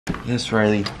Yes,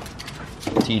 Riley.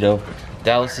 Tito.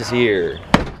 Dallas is here.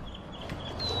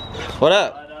 What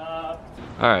up? What up?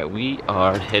 Alright, we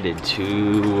are headed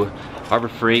to Harbor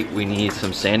Freight. We need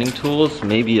some sanding tools,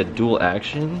 maybe a dual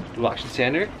action. Dual action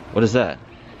sander? What is that?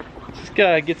 This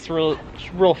guy gets real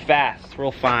fast,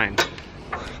 real fine.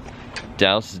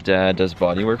 Dallas's dad does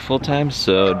bodywork full time,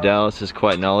 so Dallas is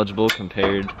quite knowledgeable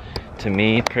compared to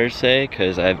me per se,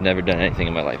 because I've never done anything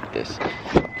in my life with this.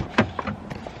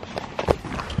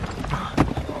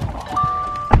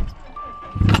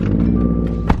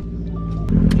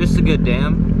 Just a good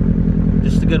dam.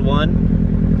 Just a good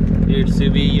one. Here,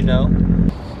 Subi, you know.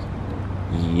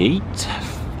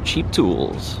 Yeet. Cheap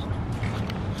tools.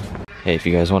 Hey, if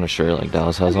you guys want a shirt like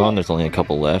Dallas has on, there's only a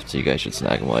couple left, so you guys should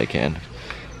snag them while you can.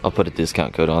 I'll put a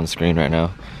discount code on the screen right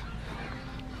now.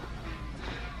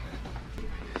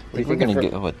 I think we're gonna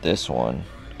go with this one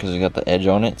because we got the edge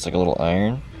on it. It's like a little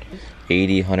iron.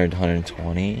 80, 100,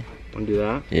 120. Wanna do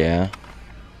that? Yeah.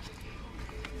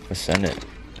 Let's send it.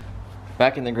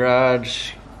 Back in the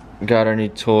garage, got our new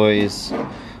toys.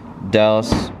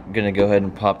 Dallas, gonna go ahead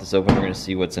and pop this open. We're gonna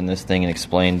see what's in this thing and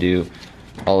explain to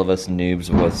all of us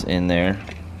noobs what's in there.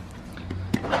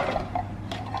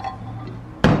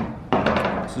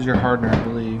 This is your hardener, I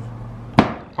believe.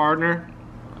 Hardener?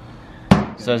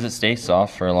 So does it stay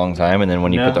soft for a long time, and then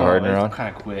when you put the hardener on? It's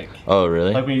kind of quick. Oh,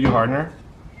 really? Like when you do hardener?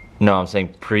 No, I'm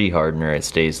saying pre-hardener, it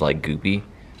stays like goopy.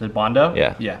 The Bondo?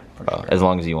 Yeah. Yeah, for sure. As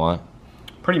long as you want.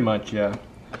 Pretty much, yeah.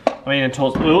 I mean, it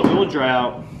will dry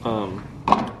out, and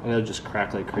it'll just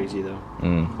crack like crazy though.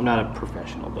 I'm not a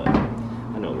professional, but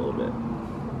I know a little bit.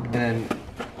 And then,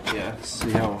 yeah, see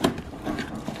how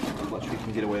much we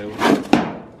can get away with.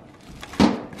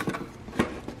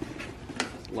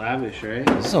 Lavish, right?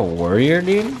 This is a Warrior,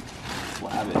 dude?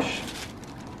 Lavish.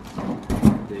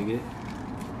 Dig it.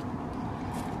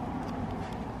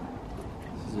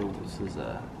 This is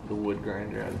the wood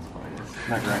grinder at its finest.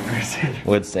 Not grinder, sander.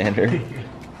 Wood sander.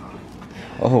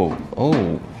 Oh,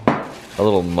 a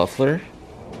little muffler.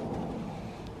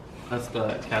 That's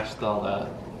the catch to all that.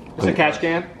 It's a catch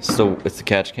can? So it's the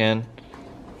catch can.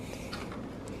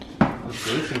 This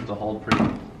really seems to hold pretty.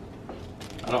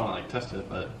 I don't want to like test it,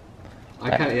 but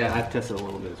I've tested a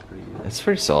little bit. It's pretty good. It's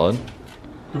pretty solid.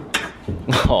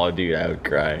 Oh, dude, I would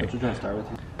cry. What you trying to start with?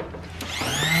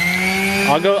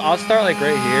 I'll start like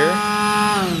right here.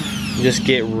 Just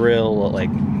get real like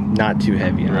not too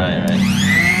heavy. Right.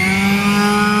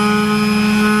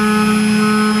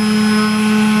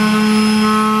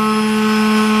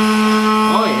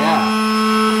 Oh yeah.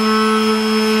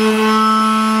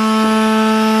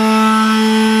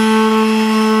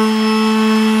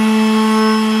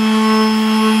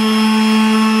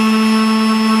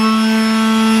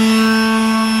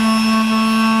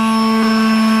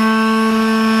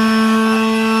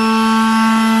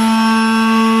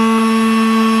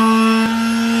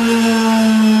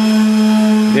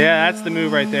 Yeah, that's the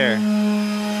move right there.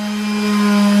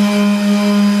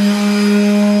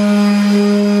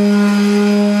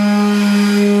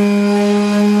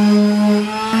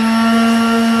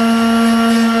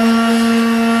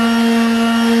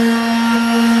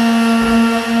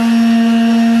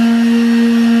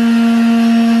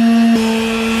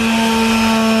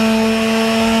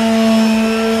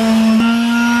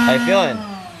 How you feeling?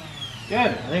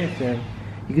 Good. I think it's good.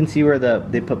 You can see where they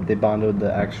bondoed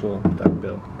the actual duck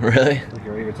bill. Really? Like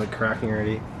right here, it's like cracking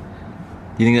already.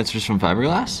 You think that's just from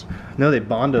fiberglass? No, they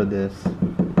bondoed this.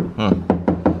 Huh.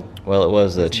 Well, it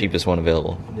was the cheapest one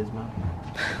available. It is mine.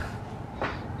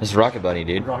 This is Rocket Bunny,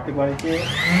 dude. Rocket Bunny here.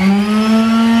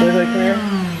 Like, come here.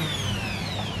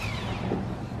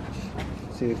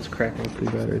 See, it's cracking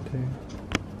pretty bad right there.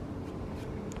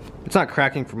 It's not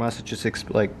cracking from us. It's just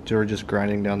like we're just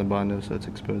grinding down the bondo, so it's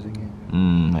exposing it.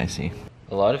 I see.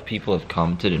 A lot of people have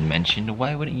commented and mentioned,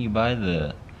 why wouldn't you buy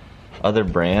the other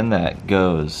brand that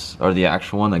goes, or the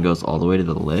actual one that goes all the way to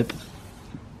the lip?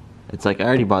 It's like, I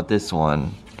already bought this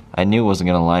one. I knew it wasn't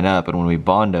gonna line up, and when we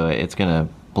bondo it, it's gonna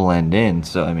blend in.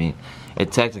 So, I mean,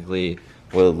 it technically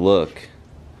will look,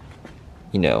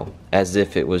 you know, as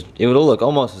if it would look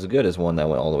almost as good as one that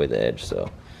went all the way to the edge,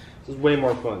 so. This is way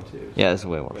more fun too. Yeah, this is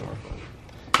way more fun.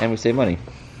 And we save money.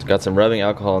 Got some rubbing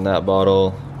alcohol in that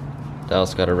bottle.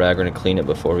 Dallas got a rag. We're gonna clean it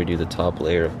before we do the top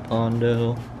layer of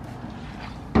bondo.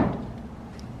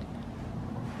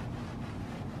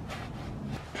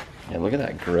 Yeah, look at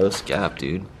that gross gap,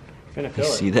 dude. You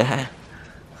see that?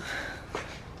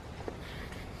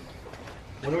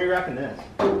 When are we wrapping this?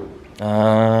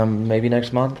 Maybe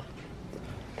next month.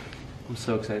 I'm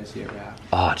so excited to see it wrap.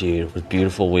 Oh, dude, with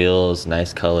beautiful wheels,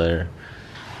 nice color.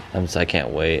 I can't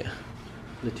wait.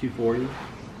 The 240.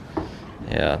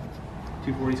 Yeah.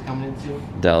 240's coming in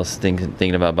soon. Dallas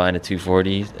thinking about buying a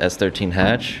 240 S13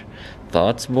 hatch.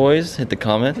 Thoughts, boys? Hit the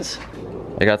comments.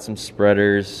 I got some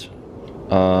spreaders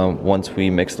once we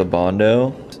mix the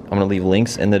Bondo. I'm gonna leave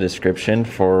links in the description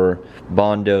for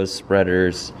Bondos,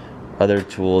 spreaders, other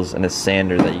tools, and a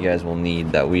sander that you guys will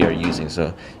need that we are using.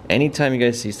 So anytime you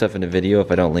guys see stuff in the video,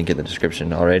 if I don't link it in the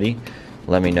description already,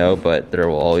 let me know, but there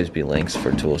will always be links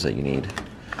for tools that you need.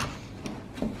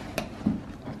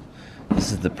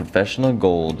 This is the Professional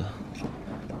Gold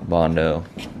Bondo.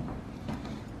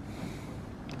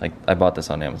 Like, I bought this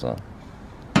on Amazon.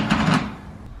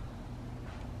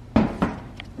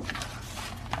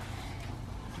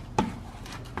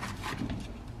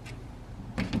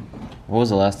 What was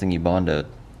the last thing you bondoed?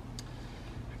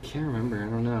 I can't remember. I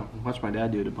don't know. I watched my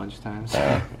dad do it a bunch of times.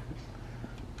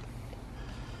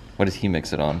 What does he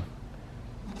mix it on?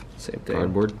 Same thing.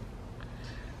 Cardboard?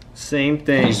 Same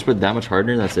thing. You just put that much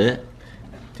hardener, that's it?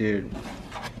 Dude,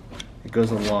 it goes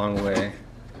a long way.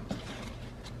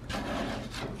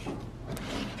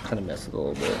 Kind of mess it a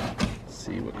little bit. Let's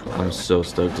see what color. I'm so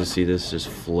stoked to see this just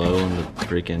flow in the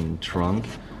freaking trunk.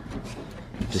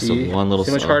 Just see, a one little.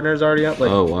 See how much hardener is already up?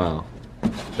 Like, oh wow,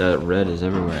 that red is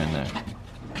everywhere in there.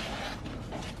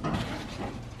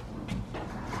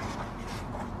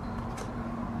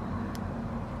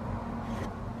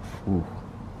 Ooh.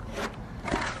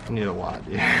 I need a lot,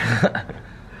 dude.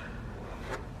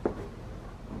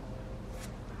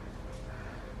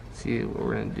 See what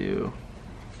we're gonna do.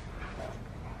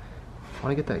 I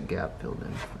want to get that gap filled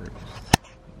in first.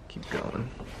 Keep going.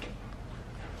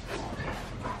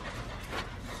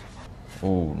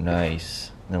 Ooh,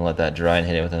 nice. Then let that dry and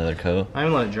hit it with another coat. I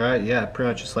haven't let it dry. Yeah, pretty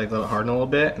much just like let it harden a little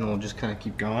bit, and we'll just kind of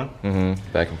keep going.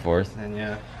 Mm-hmm. Back and forth. And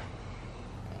yeah.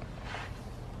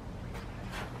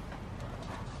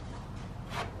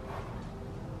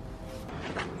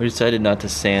 We decided not to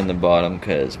sand the bottom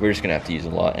because we're just gonna have to use a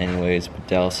lot anyways. But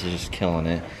Dallas is just killing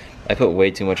it. I put way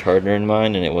too much hardener in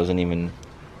mine, and it wasn't even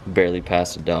barely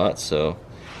past the dot. So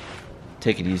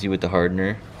take it easy with the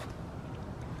hardener.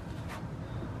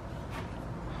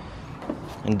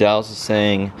 And Dallas is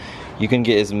saying you can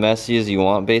get as messy as you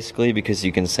want basically because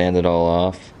you can sand it all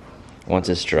off once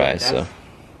it's dry. So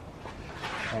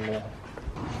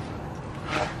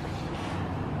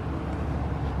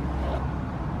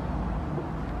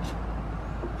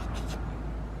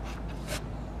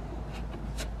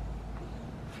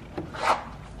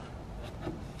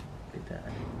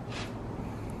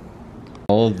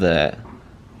all of that,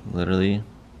 literally,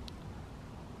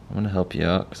 I'm gonna help you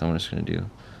out because I'm just gonna do.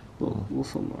 We'll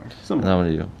some more. And I'm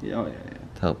gonna do. Yeah, oh yeah.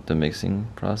 To help the mixing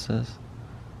process.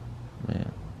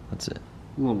 Man, that's it.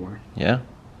 A little more. Yeah.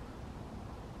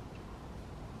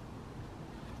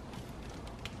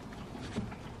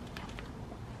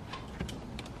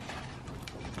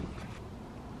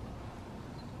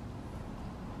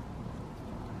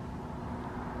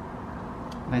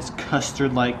 Nice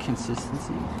custard-like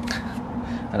consistency.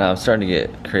 I know, I'm starting to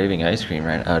get craving ice cream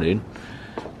right now, dude.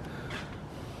 A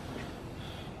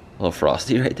little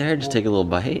frosty right there. Just take a little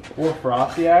bite. Or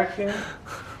frosty action.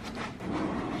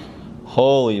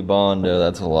 Holy Bondo,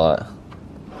 that's a lot.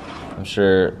 I'm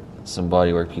sure some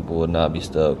bodywork people would not be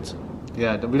stoked.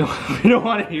 Yeah, we don't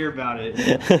want to hear about it.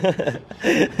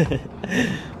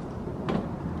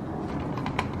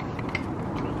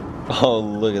 Oh,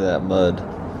 look at that mud.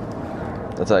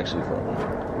 That's actually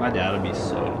fun. My dad would be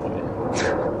so annoyed.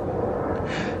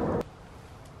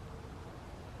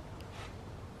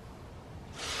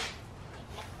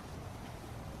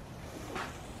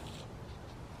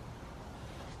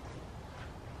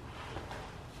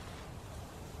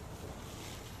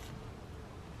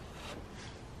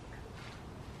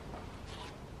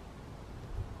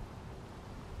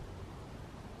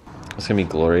 What's gonna be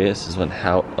glorious is when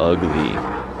how ugly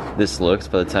this looks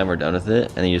by the time we're done with it,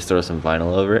 and then you just throw some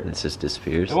vinyl over it and it just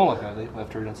disappears. It won't look ugly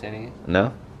after we're done sanding it.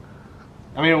 No?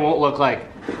 I mean, it won't look like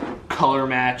color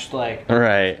matched, like.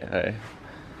 Right.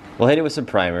 We'll hit it with some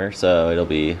primer, so it'll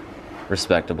be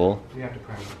respectable. We have to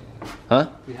prime it. Huh?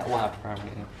 We'll have to prime it.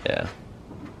 Yeah.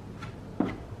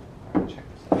 Alright, check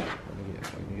this out. Let me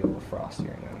get a little frosty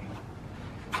right now.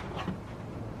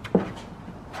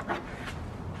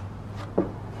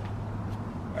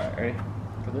 Alright, ready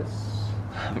for this?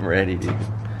 I'm ready, dude.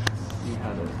 See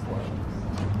how this flows.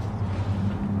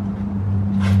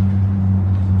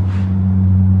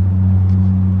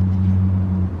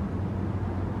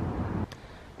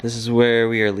 This is where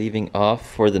we are leaving off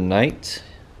for the night.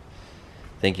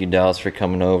 Thank you, Dallas, for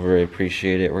coming over. I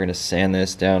appreciate it. We're gonna sand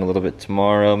this down a little bit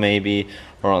tomorrow, maybe,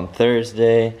 or on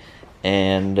Thursday,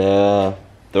 and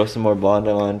throw some more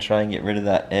Bondo on. Try and get rid of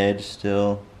that edge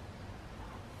still.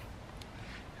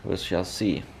 we shall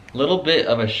see. Little bit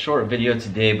of a short video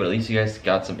today, but at least you guys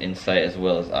got some insight as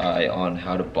well as I on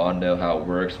how to Bondo, how it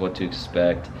works, what to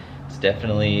expect. It's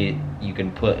definitely, you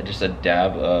can put just a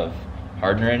dab of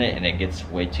hardener in it and it gets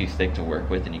way too thick to work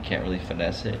with and you can't really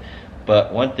finesse it.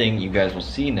 But one thing you guys will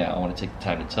see now, I want to take the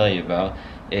time to tell you about,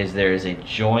 is there is a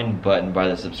join button by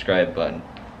the subscribe button.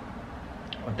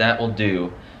 What that will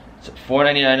do, it's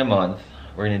 $4.99 a month.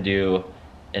 We're going to do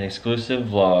an exclusive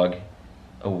vlog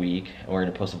a week, and we're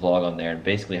going to post a vlog on there. And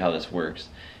basically how this works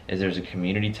is there's a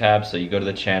community tab, so you go to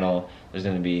the channel, there's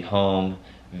going to be home,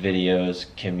 videos,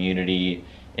 community,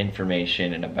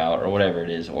 information, and about, or whatever it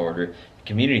is, order.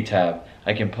 Community tab,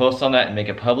 I can post on that and make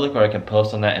it public, or I can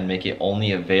post on that and make it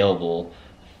only available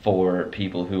for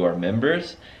people who are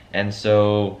members. And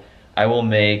so I will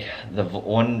make the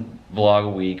one vlog a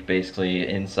week, basically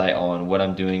insight on what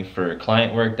I'm doing for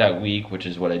client work that week, which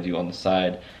is what I do on the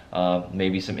side.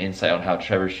 Maybe some insight on how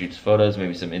Trevor shoots photos,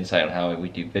 maybe some insight on how we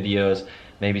do videos,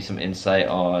 maybe some insight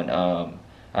on,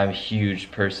 I'm a huge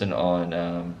person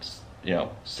on, you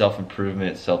know,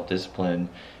 self-improvement, self-discipline,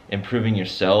 improving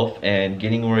yourself and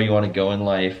getting where you want to go in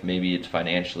life. Maybe it's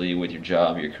financially, with your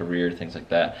job, your career, things like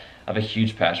that. I have a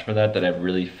huge passion for that I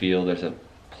really feel there's a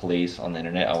place on the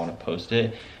internet. I want to post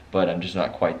it, but I'm just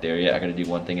not quite there yet. I gotta do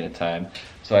one thing at a time.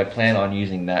 So I plan on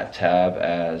using that tab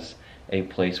as a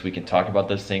place we can talk about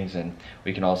those things, and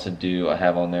we can also do, I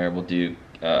have on there, we'll do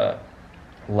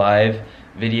live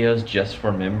videos just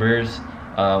for members,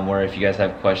 where if you guys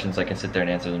have questions I can sit there and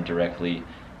answer them directly.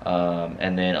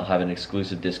 And then I'll have an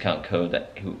exclusive discount code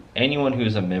that anyone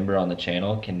who's a member on the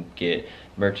channel can get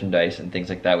merchandise and things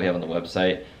like that we have on the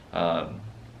website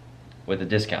with a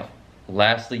discount.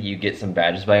 Lastly, you get some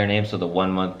badges by your name, so the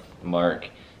 1 month mark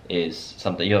is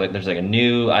something, you know, like there's like a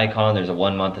new icon, there's a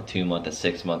 1 month, a 2 month, a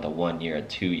 6 month, a 1 year, a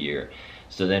 2 year.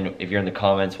 So then if you're in the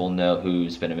comments, we'll know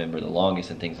who's been a member the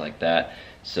longest and things like that.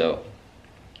 So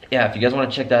yeah, if you guys want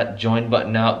to check that join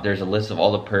button out, there's a list of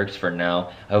all the perks for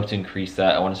now. I hope to increase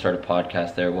that. I want to start a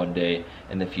podcast there one day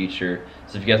in the future.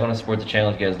 So if you guys want to support the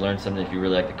channel, if you guys learned something, if you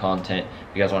really like the content,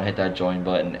 if you guys want to hit that join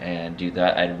button and do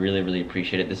that, I'd really, really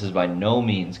appreciate it. This is by no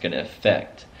means going to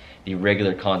affect the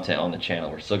regular content on the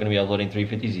channel. We're still going to be uploading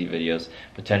 350Z videos,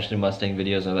 potentially Mustang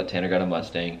videos. I know that Tanner got a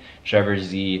Mustang. Trevor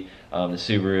Z, the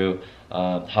Subaru.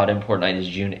 Hot Import Night is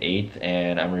June 8th,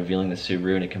 and I'm revealing the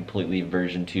Subaru in a completely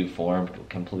version 2 form,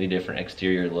 completely different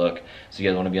exterior look. So you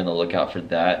guys want to be on the lookout for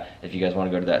that. If you guys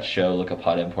want to go to that show, look up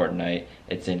Hot Import Night.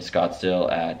 It's in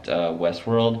Scottsdale at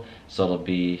Westworld. So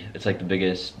it's like the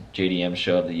biggest JDM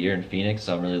show of the year in Phoenix.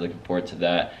 So I'm really looking forward to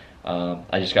that.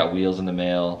 I just got wheels in the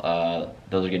mail.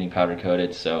 Those are getting powder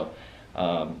coated, so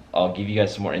I'll give you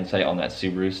guys some more insight on that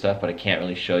Subaru stuff, but I can't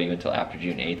really show you until after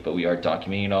June 8th, but we are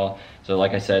documenting it all. So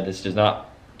like I said, this does not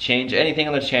change anything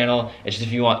on the channel. It's just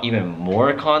if you want even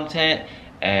more content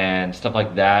and stuff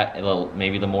like that,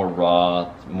 maybe the more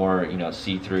raw, more, you know,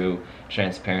 see-through,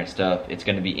 transparent stuff, it's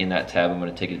going to be in that tab. I'm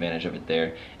going to take advantage of it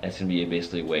there, and it's going to be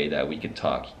basically a way that we can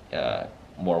talk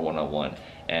more one-on-one,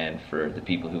 and for the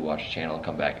people who watch the channel and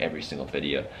come back every single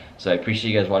video. So I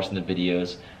appreciate you guys watching the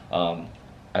videos.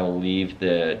 I will leave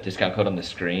the discount code on the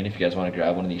screen if you guys want to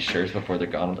grab one of these shirts before they're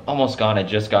gone. Almost gone. I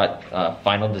just got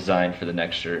final design for the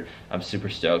next shirt. I'm super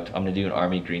stoked. I'm going to do an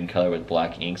army green color with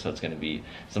black ink, so it's going to be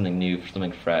something new,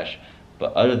 something fresh.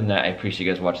 But other than that, I appreciate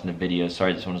you guys watching the video.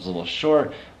 Sorry this one was a little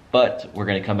short, but we're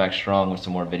going to come back strong with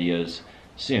some more videos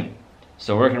soon.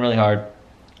 So working really hard.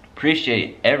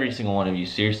 Appreciate every single one of you.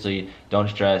 Seriously, don't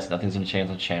stress. Nothing's going to change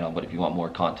on the channel, but if you want more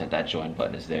content, that join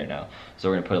button is there now. So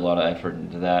we're going to put a lot of effort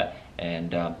into that.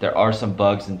 And there are some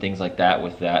bugs and things like that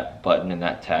with that button and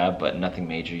that tab, but nothing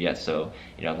major yet. So,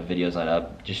 you know, if the video's not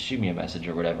up, just shoot me a message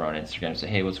or whatever on Instagram. Say,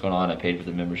 hey, what's going on? I paid for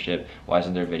the membership. Why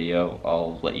isn't there a video?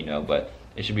 I'll let you know. But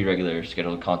it should be regular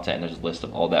scheduled content, and there's a list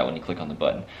of all that when you click on the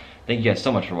button. Thank you guys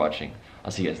so much for watching.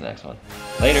 I'll see you guys in the next one.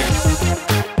 Later.